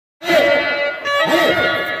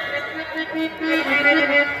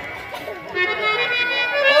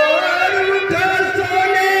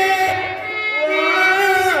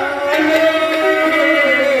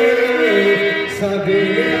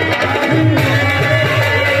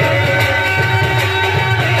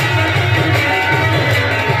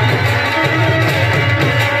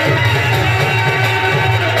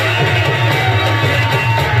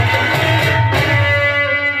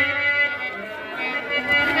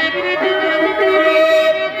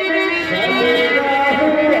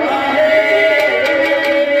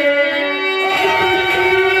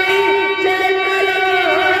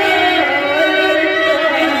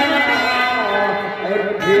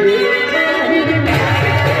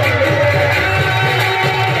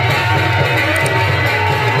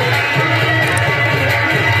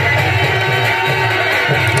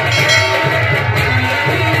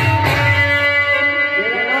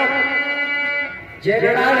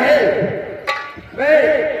जयनारायण है। मैं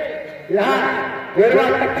यहाँ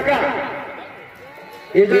ग-13 तक का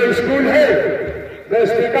ये जो स्कूल है मैं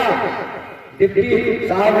उसके का डिप्टी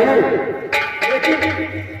साहब हूँ, लेकिन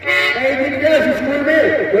कई दिन के उस स्कूल में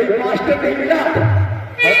कोई मास्टर नहीं मिला और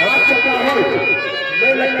आज चलता हूँ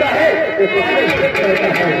मैं, लगता है कि रहता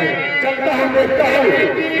है, चलता हूँ देखता हूँ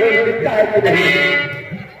कोई दिखता है कि नहीं।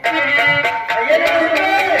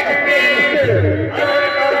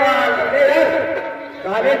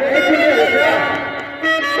 काले नहीं सुने क्या?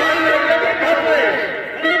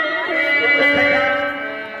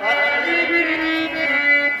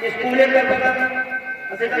 स्कूले में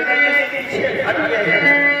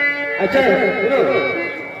अच्छा सुनो,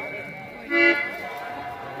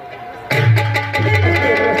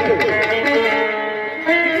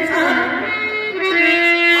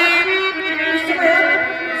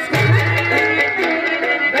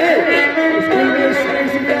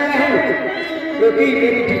 क्योंकि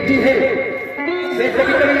मेरी ड्यूटी है, मैं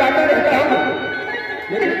कभी कभी आता रहता हूँ,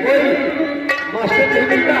 लेकिन कोई मास्टर नहीं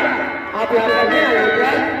मिलता। आप यहाँ पर नहीं आए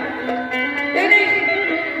क्या? नहीं,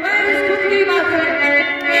 मैं स्कूल की बात है।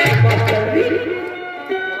 मास्टर भी?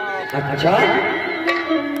 अच्छा,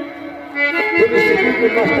 तुम इस स्कूल के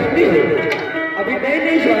मास्टर भी हो? अभी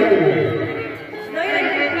नहीं ज्वाइन हुई है? नहीं।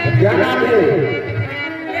 क्या नाम है?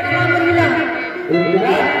 मेरा नाम उर्मिला।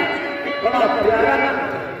 उर्मिला? बड़ा प्यारा नाम।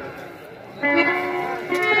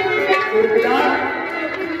 उर्मिला,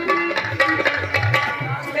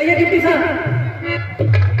 कहिए डिप्टी साहब।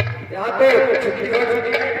 यहाँ तो छुट्टी हो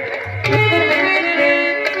चुकी है,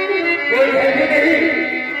 कोई है भी नहीं।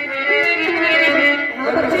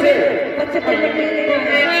 हाँ, बच्चे पढ़ने के लिए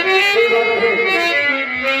कोई बात नहीं,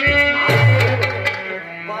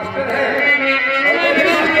 मास्टर है और मैं भी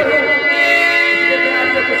मास्टर हूँ, इसलिए मैं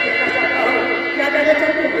आपसे कुछ कहना चाहता हूँ। क्या कहना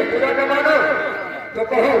चाहते हैं? पूरा न मानो तो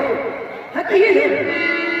कहो। हाँ कहिए।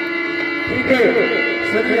 ठीक है,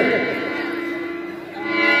 सुनिए।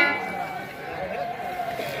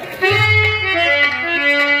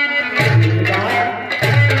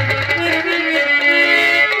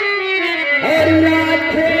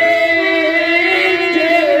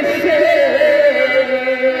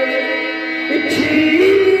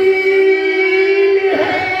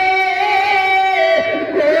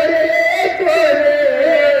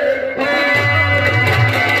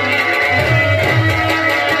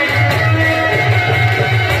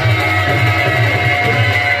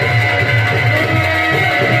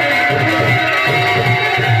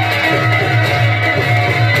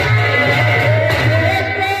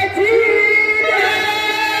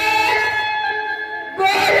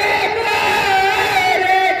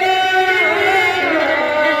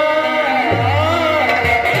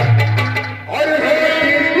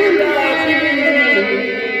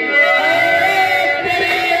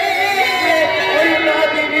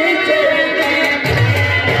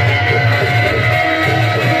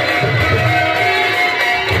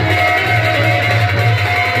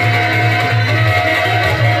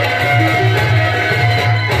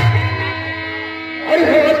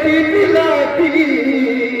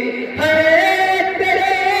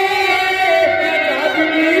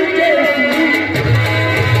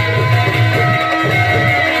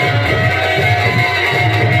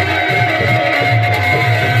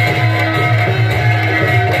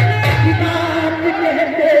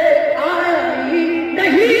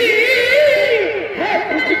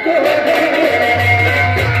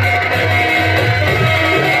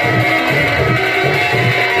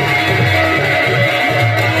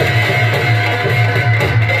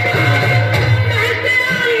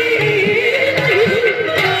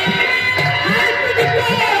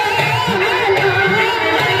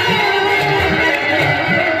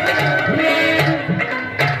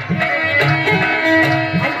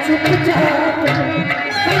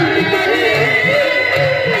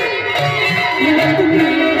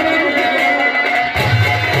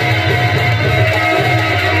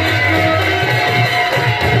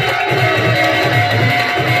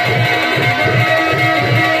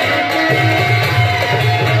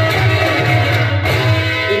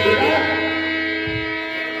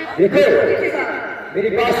 देखो मेरी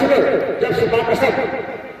बात सुनो, जब से बात कसम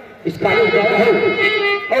इस कानून का हूँ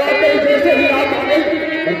और आप जैसे ही आप आ गई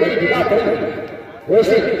मेरी विवाह करी,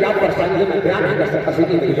 वैसे क्या परेशानी है मैं बयान नहीं कर सकता।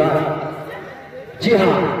 सीधी मेरी बात, जी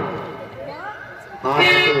हाँ,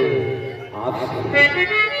 आपको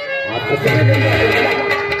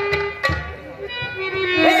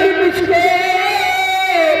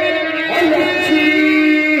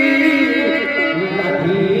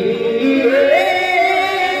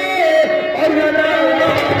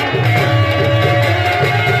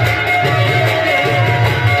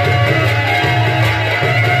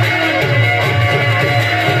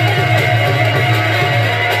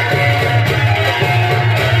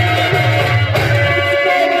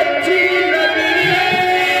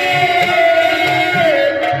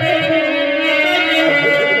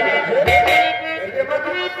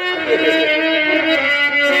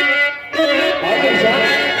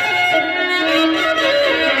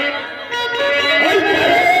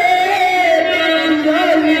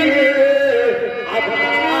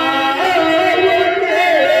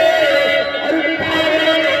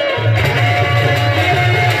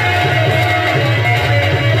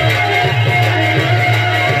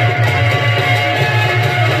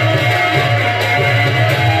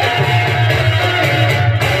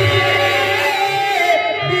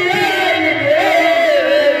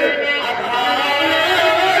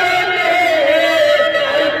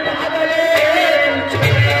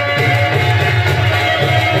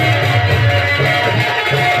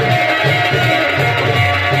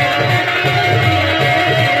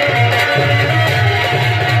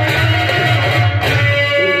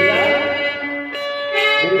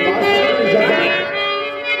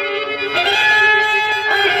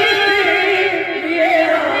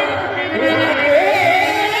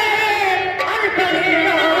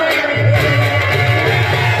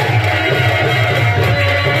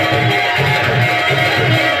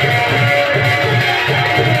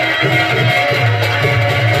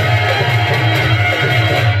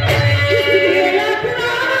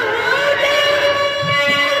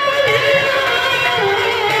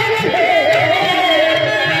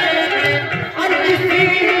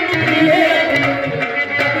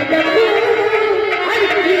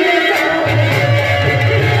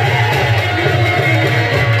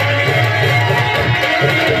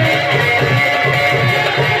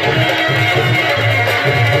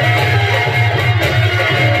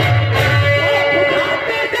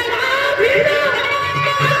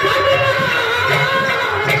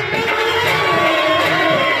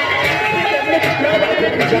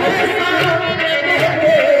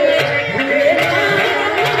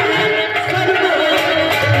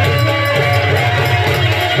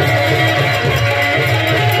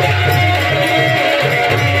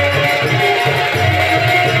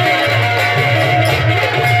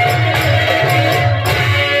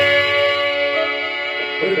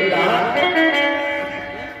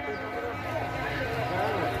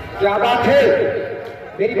क्या बात है?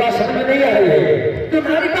 मेरी बात समझ में नहीं आ रही है।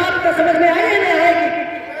 तुम्हारी बात तो समझ में आई है ना आएगी?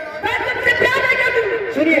 मैं तुमसे प्यार नहीं करती।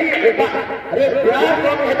 सुनिए एक बात, अरे प्यार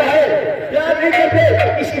कौन कहता है? प्यार नहीं करते,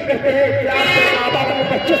 इश्क करते हैं। प्यार से माँ बाप अपने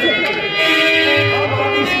बच्चों से माँ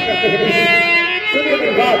बाप इश्क करते हैं। सुनिए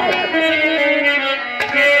मेरी बात,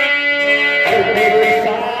 और मेरे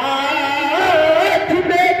साथ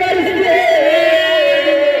बेकर से,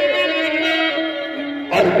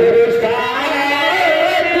 और मेरे साथ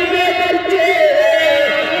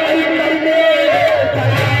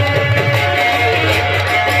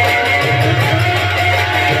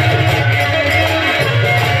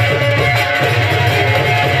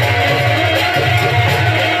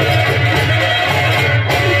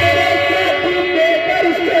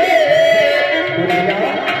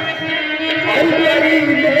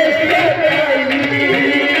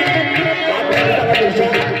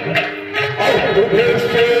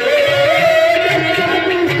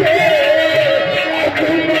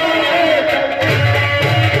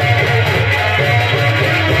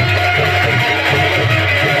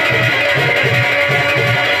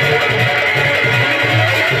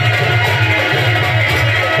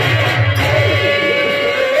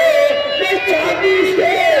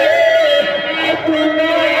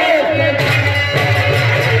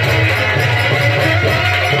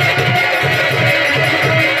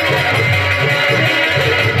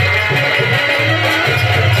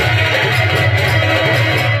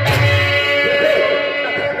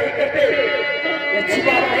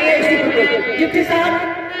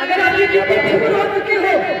अगर आप ये हो तो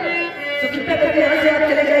कृपया करके यहाँ से आप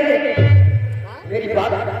चले जाइए। मेरी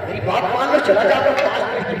बात मान लो, चला जाता हूँ। 5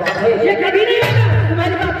 मिनट की बात है। ये कभी नहीं होगा,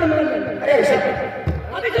 तुम्हारी बात तो मान लो। अरे ऐसा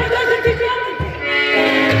अभी जो ठीक है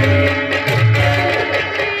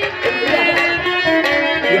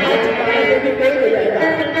यहाँ चुकाने के भी कोई नहीं आएगा।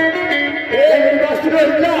 मेरी बात शुरू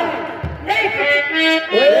हो जा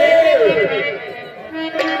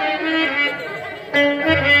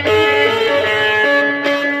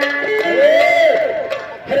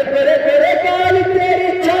तेरे तेरे काल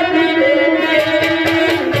तेरी छाती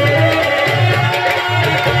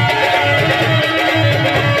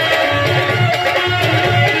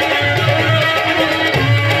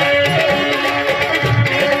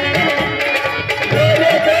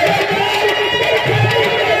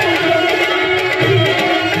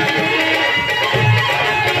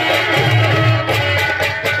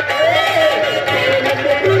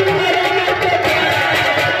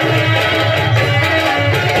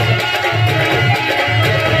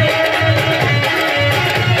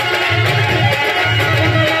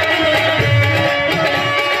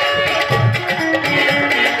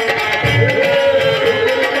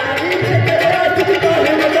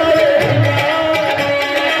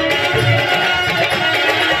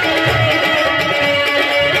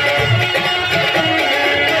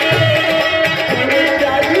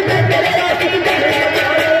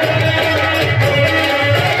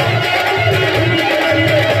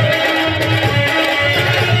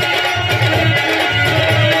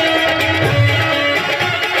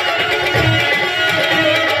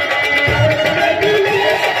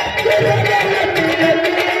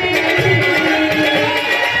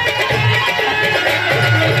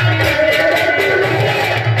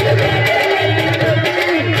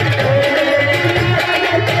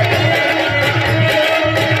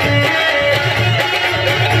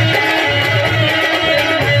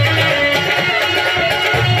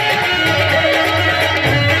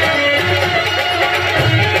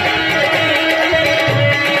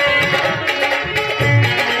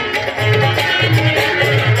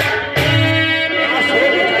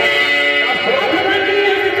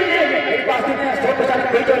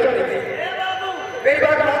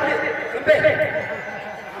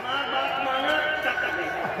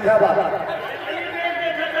क्या बात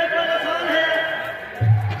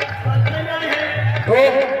तो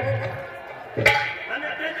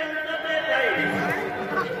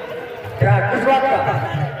क्या किस बात का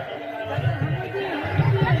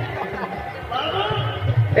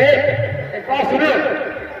एक बात सुनो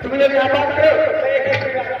तुम लोग यहाँ बात करो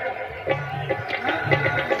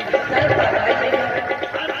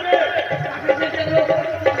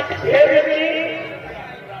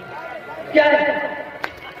क्या है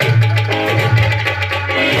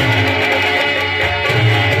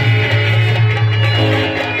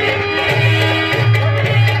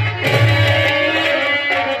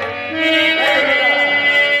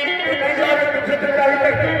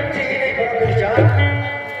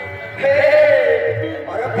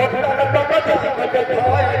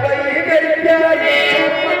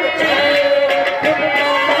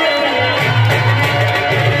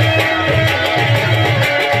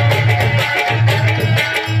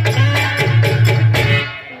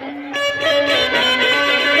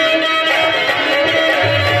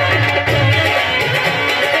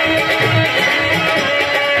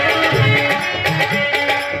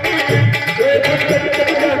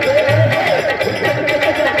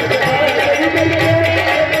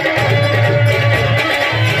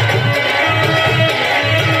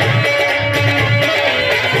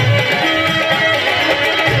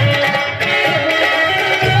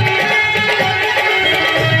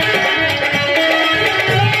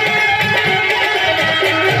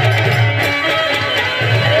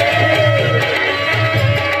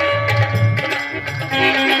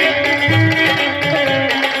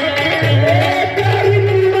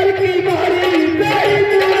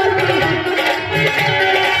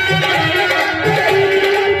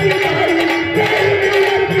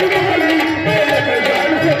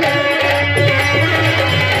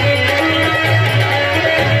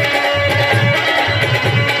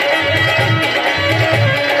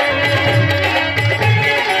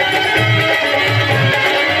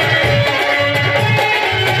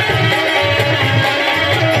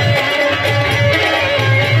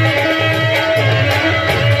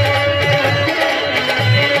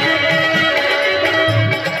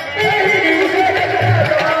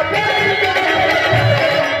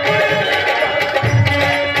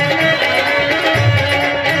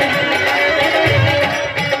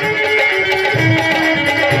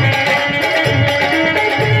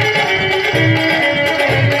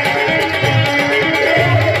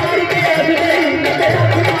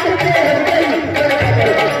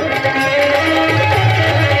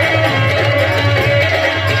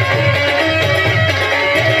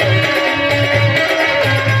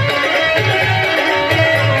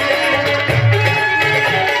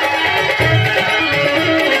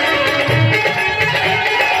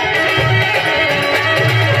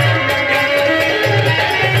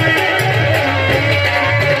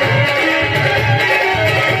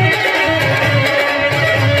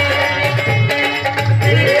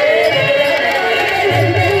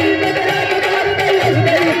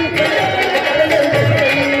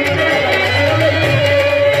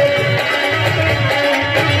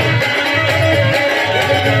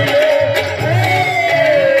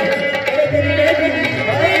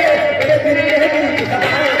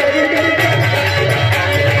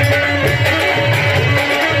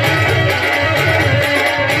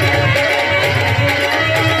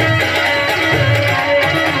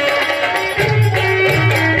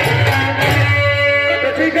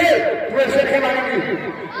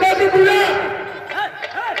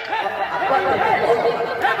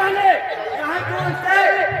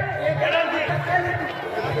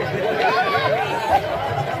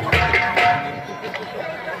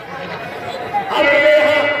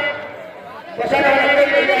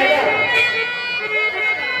कोई नहीं जाएगा।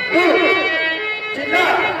 तू जितना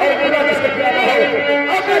और बुरा किसको बुलाना हो,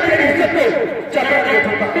 अब मैं तेरी इज्जत को चकरा नहीं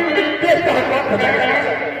उठाऊंगा। देखता हूँ कौन बचाएगा।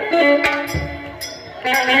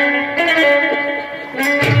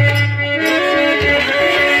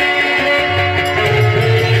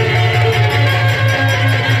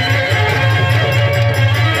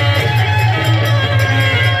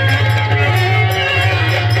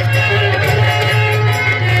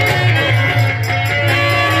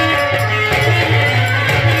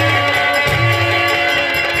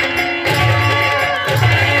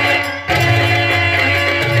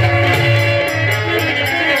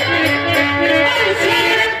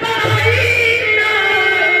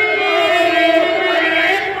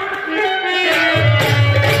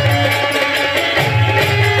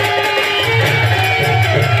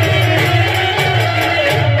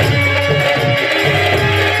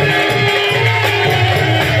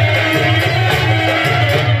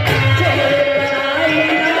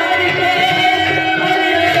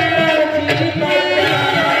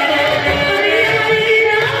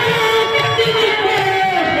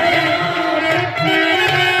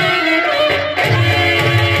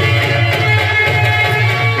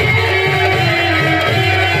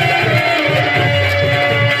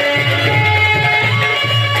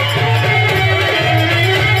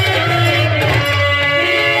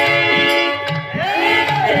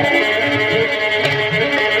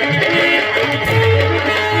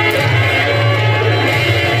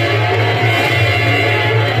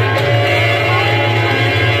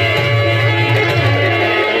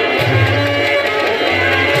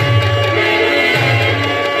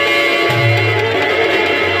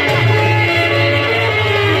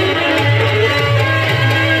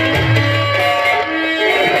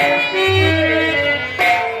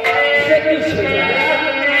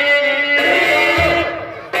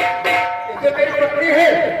 है।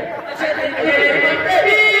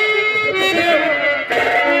 अच्छा